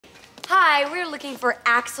Hi, we're looking for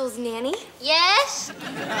Axel's nanny. Yes?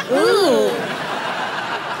 Ooh.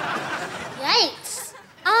 Yikes.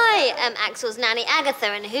 I am Axel's nanny, Agatha,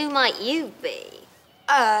 and who might you be?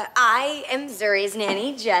 I am Zuri's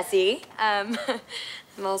nanny, Jessie. I'm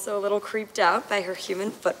also a little creeped out by her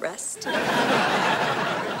human footrest. I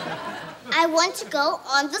want to go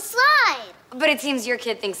on the slide. But it seems your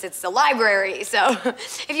kid thinks it's the library, so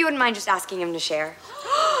if you wouldn't mind just asking him to share.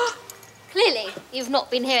 Clearly, you've not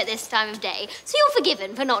been here at this time of day, so you're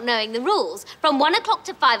forgiven for not knowing the rules. From 1 o'clock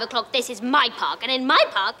to 5 o'clock, this is my park, and in my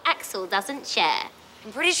park, Axel doesn't share.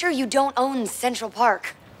 I'm pretty sure you don't own Central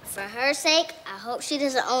Park. For her sake, I hope she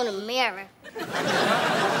doesn't own a mirror.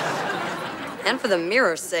 And for the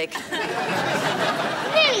mirror's sake.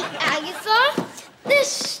 Nanny Agatha, this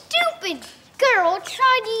stupid girl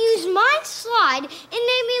tried to use my slide and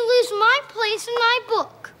made me lose my place in my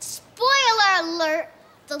book. Spoiler alert,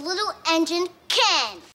 the little engine can.